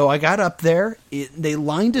 So I got up there. They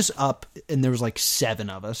lined us up, and there was like 7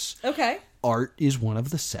 of us. Okay. Art is one of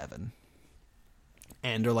the 7.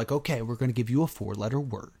 And they're like, okay, we're going to give you a 4-letter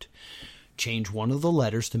word. Change one of the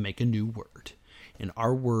letters to make a new word. And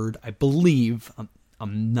our word, I believe,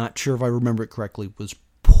 I'm not sure if I remember it correctly, was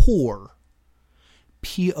poor.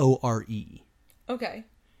 P-O-R-E. Okay.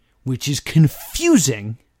 Which is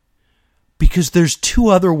confusing because there's 2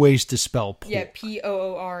 other ways to spell poor. Yeah,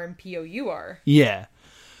 P-O-O-R and P-O-U-R. Yeah.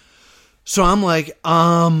 So I'm like,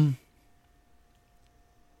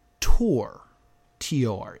 Tor.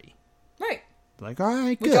 T-O-R-E. Right. Like, all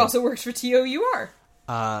right, good. Which also works for T-O-U-R.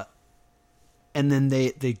 And then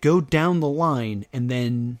they go down the line, and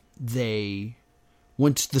then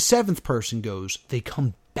once the 7th person goes, they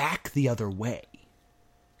come back the other way.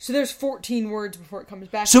 So there's 14 words before it comes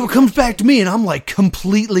back. So it comes back to me, and I'm like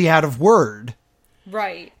completely out of word.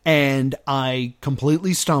 Right. And I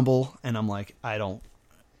completely stumble, and I'm like,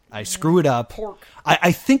 I screw it up. Pork.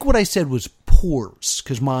 I think what I said was pores,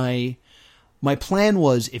 because my plan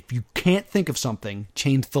was, if you can't think of something,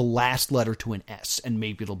 change the last letter to an S, and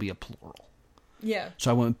maybe it'll be a plural. Yeah. So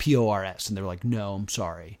I went P-O-R-S, and they're like, no, I'm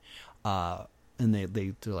sorry. And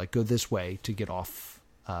they're like, go this way to get off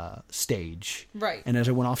stage. Right. And as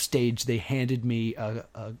I went off stage, they handed me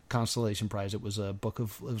a consolation prize. It was it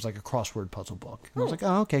was like a crossword puzzle book. And I was like,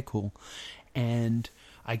 oh, okay, cool. And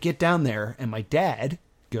I get down there, and my dad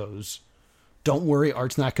goes, don't worry,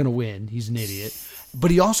 Art's not going to win. He's an idiot. But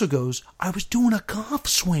he also goes, I was doing a golf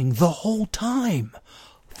swing the whole time.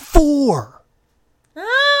 4.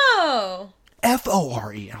 Oh.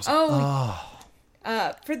 F-O-R-E. I was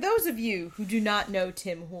like, for those of you who do not know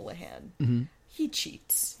Tim Houlihan, he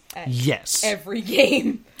cheats at every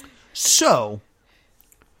game. So,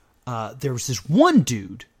 there was this one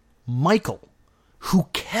dude, Michael, who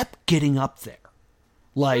kept getting up there.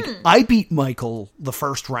 Like, I beat Michael the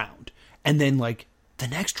first round, and then, like, the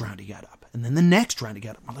next round he got up, and then the next round he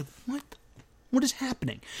got up. I'm like, what? What is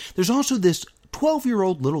happening? There's also this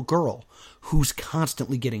 12-year-old little girl who's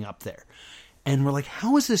constantly getting up there. And we're like,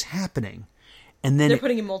 how is this happening? And then they're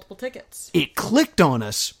putting in multiple tickets. It clicked on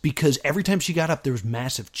us because every time she got up, there was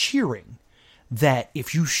massive cheering. That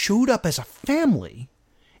if you showed up as a family,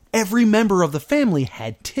 every member of the family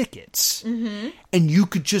had tickets. Mm-hmm. And you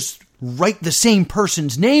could just write the same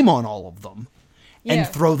person's name on all of them and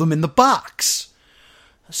throw them in the box.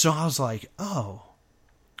 So I was like, oh,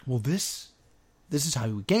 well, this is how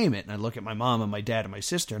we game it. And I look at my mom and my dad and my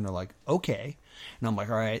sister, and they're like, okay. And I'm like,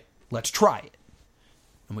 all right, let's try it.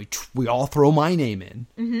 And we all throw my name in,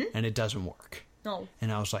 and it doesn't work. No.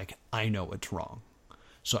 And I was like, I know what's wrong.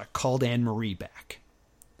 So I called Anne-Marie back.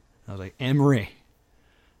 I was like, Anne-Marie,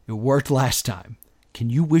 it worked last time. Can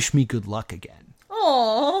you wish me good luck again?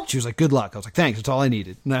 Aww. She was like, good luck. I was like, thanks, that's all I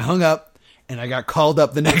needed. And I hung up, and I got called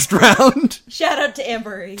up the next round. Shout out to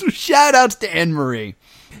Anne-Marie. Shout outs to Anne-Marie.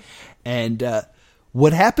 And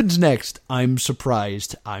what happens next, I'm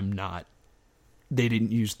surprised I'm not. They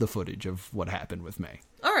didn't use the footage of what happened with me.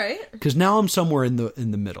 All right. Because now I'm somewhere in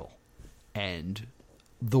the middle. And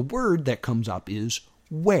the word that comes up is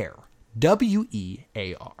where.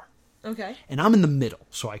 W-E-A-R. Okay. And I'm in the middle.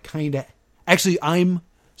 So I kind of... Actually, I'm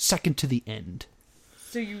second to the end.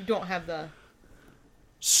 So you don't have the...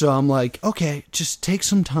 So I'm like, okay, just take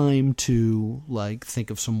some time to, like, think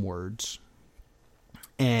of some words.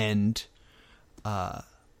 And... like,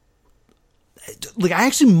 I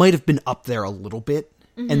actually might have been up there a little bit,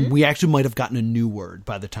 and we actually might have gotten a new word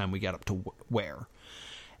by the time we got up to where.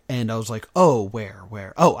 And I was like, oh,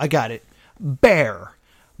 where? Oh, I got it. Bear.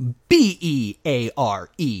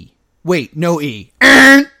 B-E-A-R-E. Wait, no E.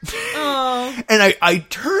 Oh. And I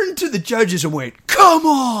turned to the judges and went, come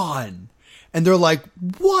on! And they're like,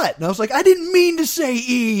 what? And I was like, I didn't mean to say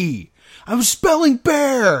E. I was spelling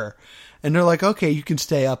bear. And they're like, okay, you can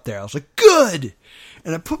stay up there. I was like, good!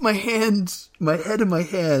 And I put my head in my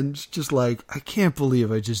hands, just like, I can't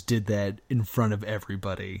believe I just did that in front of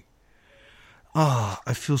everybody. Ah,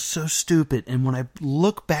 I feel so stupid. And when I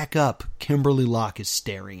look back up, Kimberly Locke is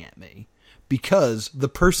staring at me because the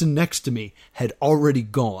person next to me had already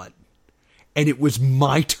gone. And it was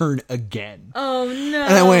my turn again. Oh, no.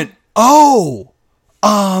 And I went,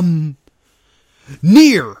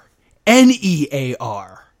 near.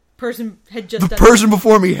 N-E-A-R. Person had just the done person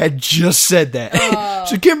before me had just said that.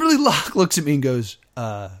 So Kimberly Locke looks at me and goes,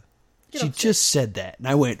 she just said that. And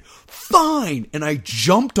I went, fine. And I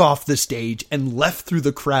jumped off the stage and left through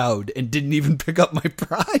the crowd and didn't even pick up my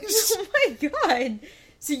prize. Oh my god.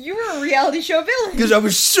 So you were a reality show villain. Because I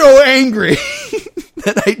was so angry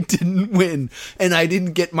that I didn't win. And I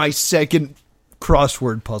didn't get my second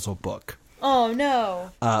crossword puzzle book. Oh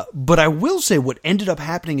no. But I will say what ended up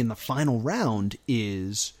happening in the final round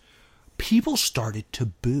is... people started to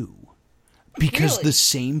boo because the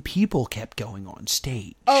same people kept going on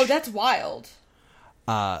stage. Oh, that's wild.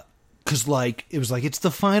 Because, like, it was like, it's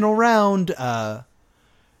the final round.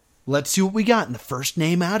 Let's see what we got. And the first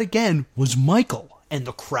name out again was Michael. And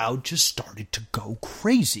the crowd just started to go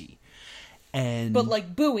crazy. But,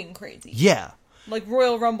 like, booing crazy. Yeah. Like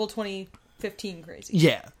Royal Rumble 2015 crazy.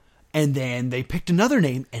 Yeah. And then they picked another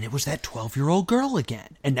name, and it was that 12-year-old girl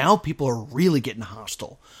again. And now people are really getting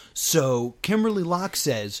hostile. So Kimberly Locke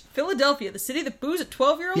says... Philadelphia, the city that boos a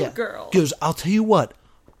 12-year-old girl. Goes, I'll tell you what,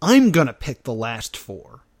 I'm going to pick the last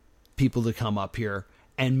 4 people to come up here,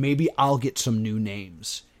 and maybe I'll get some new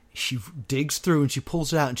names. She digs through, and she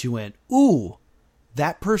pulls it out, and she went, ooh,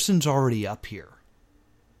 that person's already up here.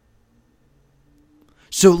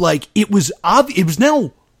 So, like, it was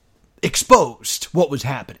now exposed what was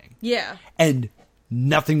happening. Yeah. And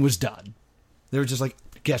nothing was done. They were just like,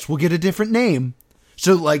 guess we'll get a different name.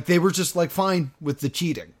 So, like, they were just, like, fine with the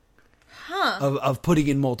cheating. Huh. Of putting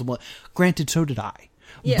in multiple. Granted, so did I.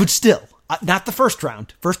 Yeah. But still, not the first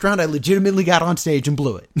round. First round, I legitimately got on stage and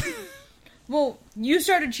blew it. Well, you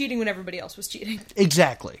started cheating when everybody else was cheating.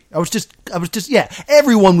 Exactly. I was just, yeah,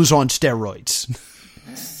 everyone was on steroids.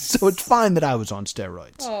 So it's fine that I was on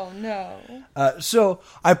steroids. Oh, no. So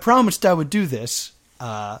I promised I would do this.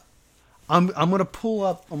 I'm going to pull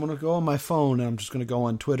up, I'm going to go on my phone, and I'm just going to go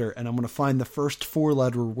on Twitter, and I'm going to find the first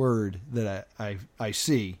 4-letter word that I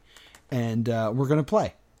see, and we're going to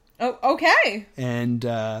play. Oh, okay. And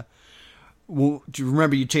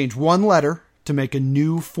remember, you change one letter to make a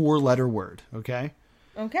new 4-letter word, okay?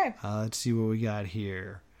 Okay. Let's see what we got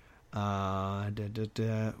here. Man,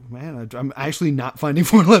 I'm actually not finding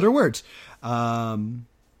 4-letter words.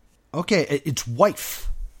 Okay, it's wife.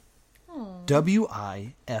 Aww.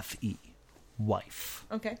 W-I-F-E. Wife.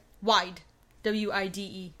 Okay. Wide.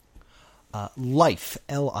 W-I-D-E. Life.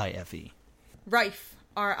 L-I-F-E. Rife.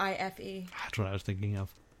 R-I-F-E. That's what I was thinking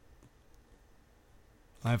of.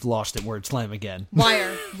 I've lost it. Word slam again.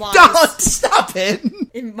 Wire. Wise. Don't stop it.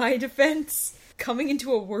 In my defense, coming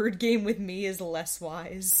into a word game with me is less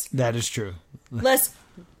wise. That is true. Less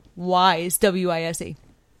wise. W-I-S-E.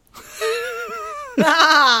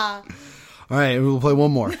 Ah! All right, we'll play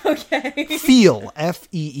one more. Okay. Feel.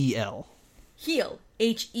 F-E-E-L. Heel.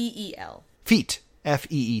 H-E-E-L. Feet.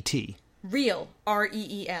 F-E-E-T. Real.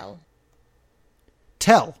 R-E-E-L.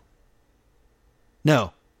 Tell.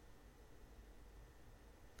 No.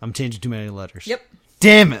 I'm changing too many letters. Yep.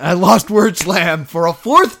 Damn it, I lost word slam for a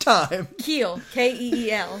 4th time. Keel.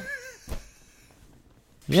 K-E-E-L.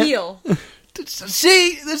 Yep. Keel.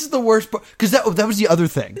 See, this is the worst part. Because that was the other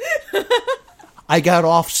thing. I got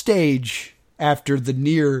off stage after the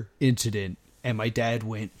near incident, and my dad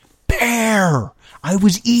went, pear! I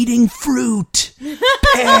was eating fruit!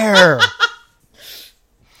 Pear!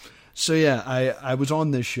 So yeah, I was on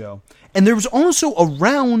this show. And there was also a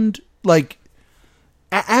round, like,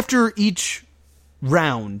 after each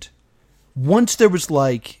round, once there was,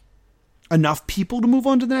 like, enough people to move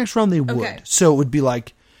on to the next round, they would. Okay. So it would be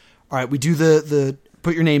like, all right, we do the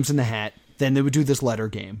put your names in the hat. Then they would do this letter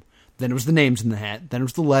game. Then it was the names in the hat. Then it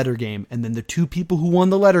was the letter game. And then the two people who won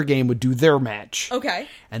the letter game would do their match. Okay.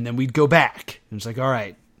 And then we'd go back. And it's like, all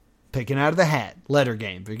right, picking out of the hat, letter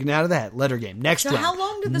game. Picking out of the hat, letter game. Next round. How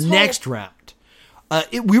long did this Next round.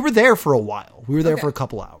 We were there for a while. We were there for a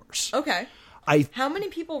couple hours. Okay. How many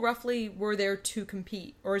people roughly were there to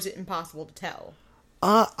compete? Or is it impossible to tell?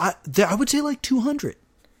 I would say like 200.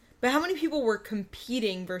 But how many people were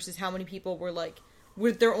competing versus how many people were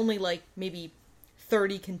were there only like maybe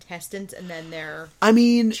 30 contestants and then their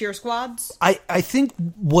cheer squads? I think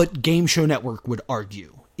what Game Show Network would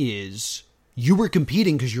argue is you were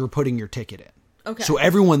competing because you were putting your ticket in. Okay. So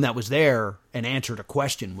everyone that was there and answered a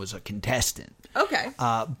question was a contestant. Okay.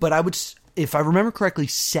 But if I remember correctly,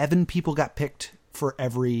 7 people got picked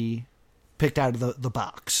out of the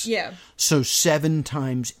box. Yeah. So 7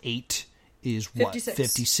 times 8 is what? 56.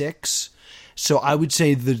 56. So I would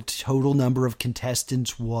say the total number of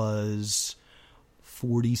contestants was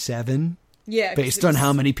 47. Yeah. Based on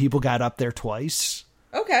how many people got up there twice.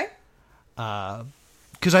 Okay.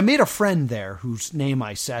 Because I made a friend there whose name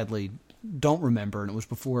I sadly don't remember, and it was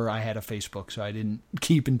before I had a Facebook, so I didn't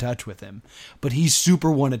keep in touch with him. But he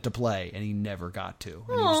super wanted to play, and he never got to.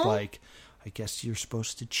 And he was like, I guess you're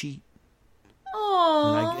supposed to cheat.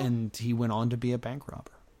 Aww. And he went on to be a bank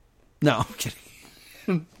robber. No, I'm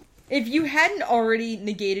kidding. If you hadn't already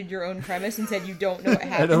negated your own premise and said you don't know what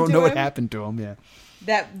happened to him... I don't know what happened to him, yeah.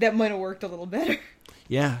 That might have worked a little better.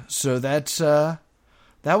 Yeah, so that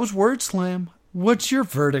was Word Slam. What's your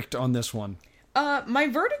verdict on this one? My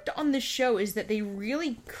verdict on this show is that they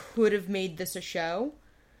really could have made this a show,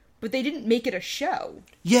 but they didn't make it a show.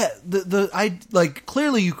 Yeah,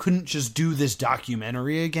 clearly you couldn't just do this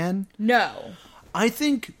documentary again. No. I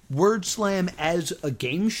think Word Slam as a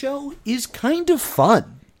game show is kind of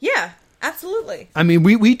fun. Yeah, absolutely. I mean,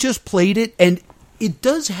 we just played it, and it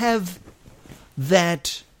does have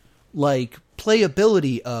that,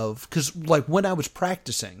 playability of... Because, when I was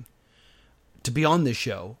practicing to be on this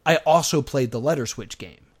show, I also played the letter switch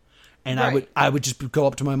game. And right. I would just go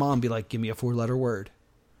up to my mom and be like, give me a 4-letter word.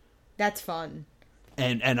 That's fun.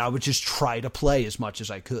 And I would just try to play as much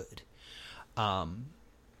as I could.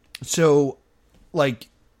 So,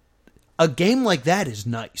 a game like that is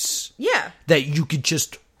nice. Yeah. That you could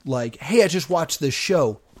just, hey, I just watched this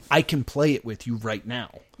show. I can play it with you right now.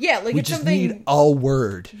 Yeah, we just need a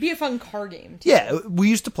word. Be a fun car game, too. Yeah, we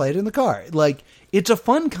used to play it in the car. It's a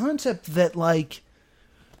fun concept that,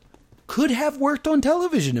 could have worked on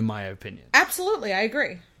television, in my opinion. Absolutely, I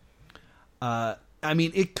agree.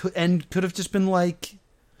 It could have just been,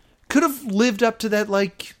 could have lived up to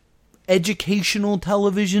that, educational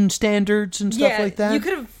television standards and stuff like that. You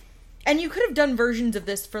could have done versions of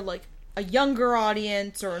this for, a younger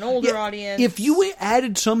audience or an older audience. If you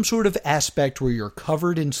added some sort of aspect where you're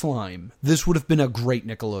covered in slime, this would have been a great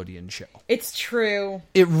Nickelodeon show. It's true.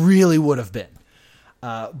 It really would have been.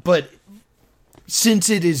 But since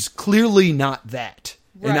it is clearly not that,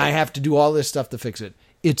 and I have to do all this stuff to fix it,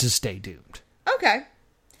 it's a stay doomed. Okay.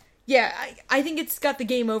 Yeah, I think it's got the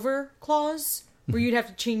game over clause, where you'd have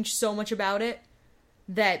to change so much about it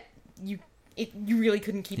that you really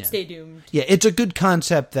couldn't keep Stay Doomed. Yeah, it's a good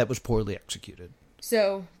concept that was poorly executed.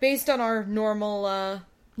 So, based on our normal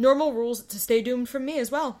rules, it's a Stay Doomed from me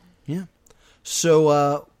as well. Yeah.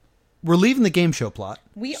 So, we're leaving the game show plot.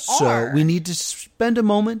 We are. So, we need to spend a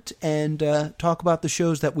moment and talk about the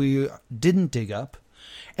shows that we didn't dig up.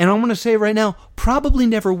 And I'm going to say right now, probably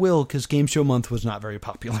never will, because Game Show Month was not very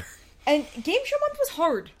popular. And Game Show Month was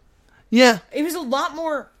hard. Yeah. It was a lot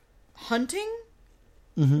more hunting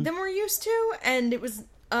than we're used to, and it was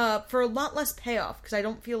for a lot less payoff, because I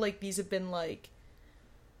don't feel like these have been,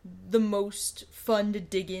 the most fun to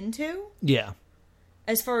dig into. Yeah.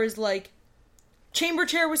 As far as, Chamber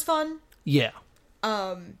Chair was fun. Yeah.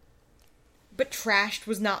 But Trashed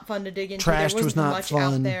was not fun to dig into. Trashed was not much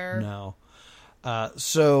fun. Out there. No.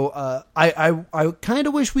 So I kind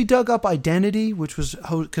of wish we dug up Identity, which was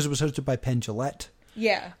because it was hosted by Penn Jillette.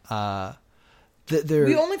 Yeah.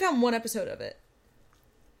 We only found one episode of it.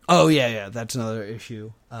 Oh yeah, that's another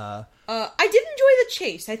issue. I did enjoy the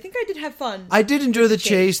chase. I think I did have fun. I did enjoy the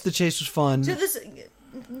chase. The chase was fun. So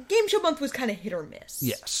Game Show Month was kind of hit or miss.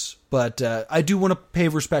 Yes, but I do want to pay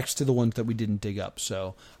respects to the ones that we didn't dig up.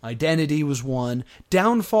 So Identity was one.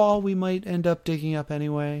 Downfall we might end up digging up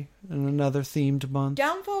anyway in another themed month.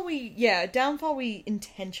 Downfall we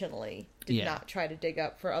intentionally did not try to dig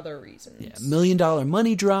up for other reasons. Yeah, $1 Million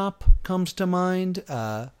Money Drop comes to mind.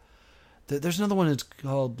 There's another one that's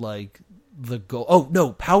called like The Goal. Oh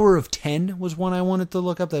no, Power of 10 was one I wanted to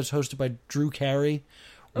look up. That's hosted by Drew Carey.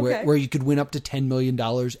 Where you could win up to $10 million,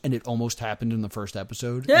 and it almost happened in the first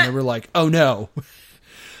episode. And they were like, oh no.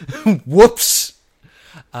 Whoops.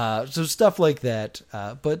 So stuff like that.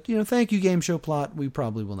 But, thank you, Game Show Plot. We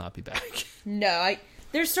probably will not be back. No,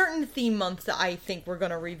 there's certain theme months that I think we're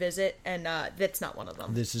going to revisit, and that's not one of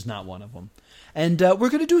them. This is not one of them. And we're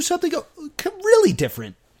going to do something really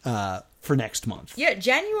different for next month. Yeah,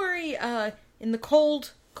 January, in the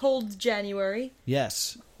cold January.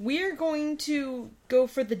 Yes. We're going to go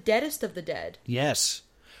for the Deadest of the Dead. Yes.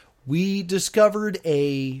 We discovered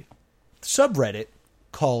a subreddit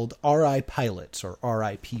called RI Pilots, or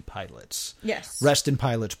RIP Pilots. Yes. Rest in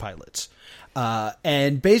Pilots.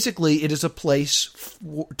 And basically it is a place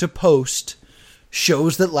to post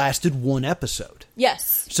shows that lasted one episode.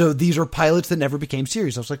 Yes. So these are pilots that never became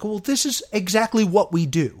series. I was like, well, this is exactly what we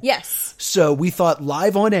do. Yes. So we thought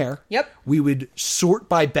live on air, Yep. we would sort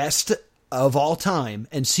by best of all time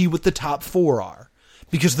and see what the top 4 are.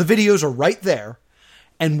 Because the videos are right there,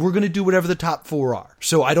 and we're going to do whatever the top 4 are.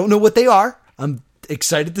 So I don't know what they are. I'm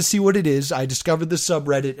excited to see what it is. I discovered the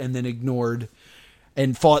subreddit and then ignored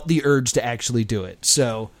and fought the urge to actually do it.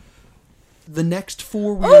 So the next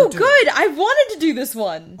 4 we are doing. Good! I wanted to do this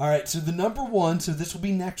one! All right, so the number 1, so this will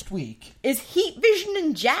be next week, is Heat Vision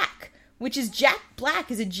and Jack, which is Jack Black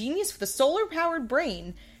is a genius with a solar-powered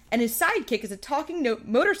brain, and his sidekick is a talking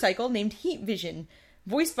motorcycle named Heat Vision,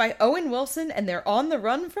 voiced by Owen Wilson, and they're on the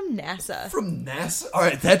run from NASA. From NASA? All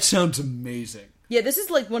right, that sounds amazing. Yeah, this is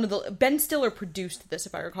like one of the... Ben Stiller produced this,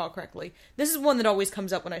 if I recall correctly. This is one that always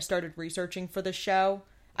comes up when I started researching for the show.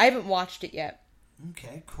 I haven't watched it yet.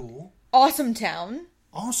 Okay, cool. Awesome Town.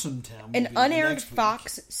 Awesome Town. An unaired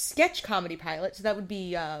Fox sketch comedy pilot, so that would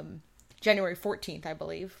be January 14th, I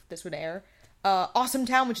believe, this would air. Awesome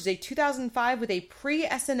Town, which is a 2005 with a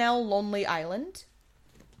pre-SNL Lonely Island.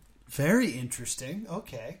 Very interesting.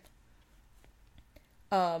 Okay.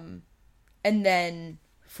 And then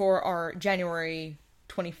for our January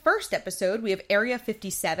 21st episode, we have Area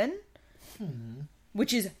 57,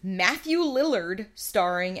 which is Matthew Lillard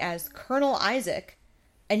starring as Colonel Isaac,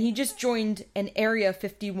 and he just joined an Area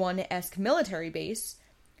 51-esque military base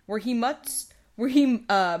where he must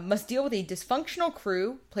deal with a dysfunctional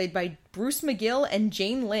crew played by Bruce McGill and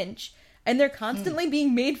Jane Lynch, and they're constantly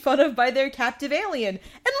being made fun of by their captive alien. And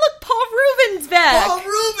look, Paul Rubens back! Paul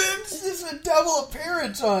Rubens! This is a double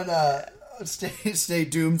appearance on Stay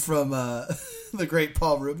Doomed from the great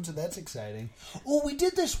Paul Rubens, and that's exciting. Oh, we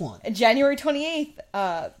did this one. And January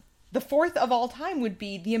 28th, the 4th of all time would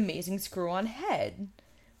be The Amazing Screw-On Head,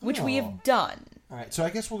 which we have done. All right, so I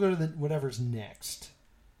guess we'll go to whatever's next.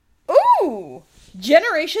 Ooh!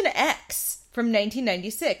 Generation X from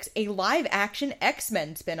 1996, a live-action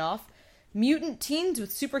X-Men spinoff. Mutant teens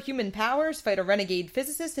with superhuman powers fight a renegade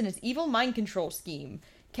physicist and his evil mind control scheme.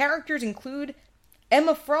 Characters include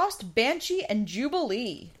Emma Frost, Banshee, and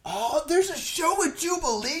Jubilee. Oh, there's a show with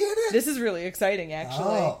Jubilee in it? This is really exciting,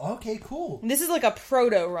 actually. Oh, okay, cool. This is like a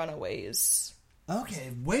proto-Runaways.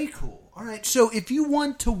 Okay, way cool. All right, so if you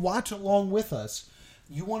want to watch along with us,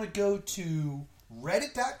 you want to go to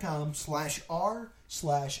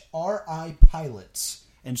reddit.com/r/RIPilots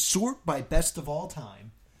and sort by best of all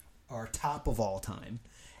time, or top of all time.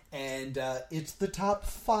 And it's the top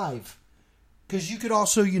 5. Because you could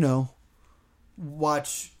also,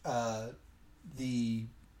 watch the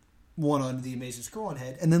one on The Amazing Screw-On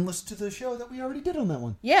Head and then listen to the show that we already did on that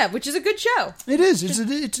one. Yeah, which is a good show. It is.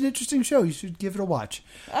 It's an interesting show. You should give it a watch.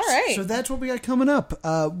 All right. So that's what we got coming up.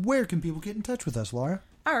 Where can people get in touch with us, Laura?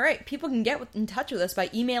 All right. People can get in touch with us by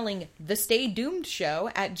emailing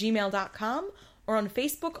thestaydoomedshow@gmail.com or on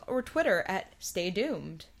Facebook or Twitter at Stay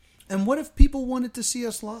Doomed. And what if people wanted to see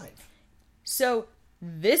us live? So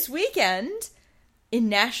this weekend in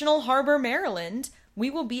National Harbor, Maryland, we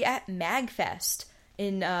will be at MagFest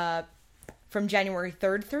from January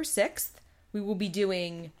 3rd through 6th. We will be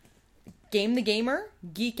doing Game the Gamer,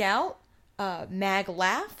 Geek Out, Mag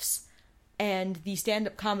Laughs, and the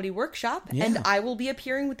stand-up comedy workshop. Yeah. And I will be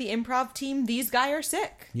appearing with the improv team These Guys Are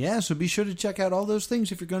Sick. Yeah, so be sure to check out all those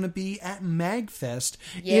things if you're going to be at MagFest.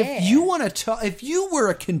 Yeah. If you want to if you were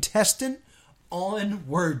a contestant on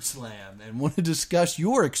Word Slam and want to discuss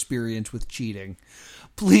your experience with cheating,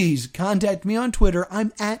 please contact me on Twitter.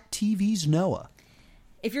 I'm at TVsNoah.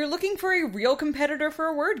 If you're looking for a real competitor for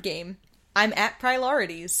a word game, I'm at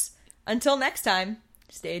Priorities. Until next time,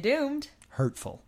 stay doomed. Hurtful.